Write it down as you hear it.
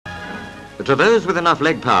To those with enough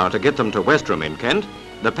leg power to get them to Westerham in Kent,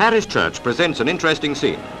 the parish church presents an interesting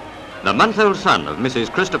scene. The month-old son of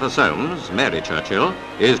Mrs Christopher Soames, Mary Churchill,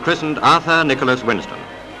 is christened Arthur Nicholas Winston.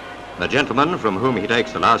 The gentleman from whom he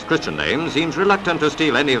takes the last Christian name seems reluctant to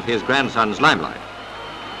steal any of his grandson's limelight.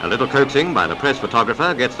 A little coaxing by the press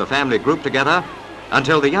photographer gets the family grouped together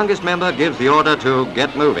until the youngest member gives the order to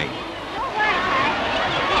get moving.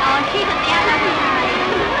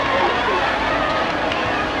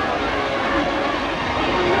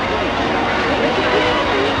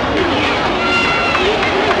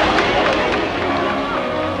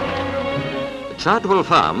 Chardwell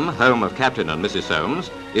Farm, home of Captain and Mrs Soames,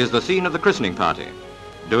 is the scene of the christening party.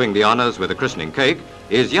 Doing the honours with the christening cake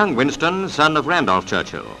is young Winston, son of Randolph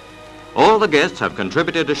Churchill. All the guests have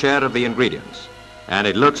contributed a share of the ingredients, and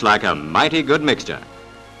it looks like a mighty good mixture.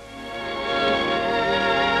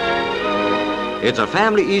 It's a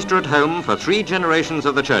family Easter at home for 3 generations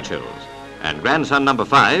of the Churchills, and grandson number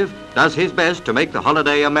 5 does his best to make the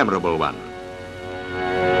holiday a memorable one.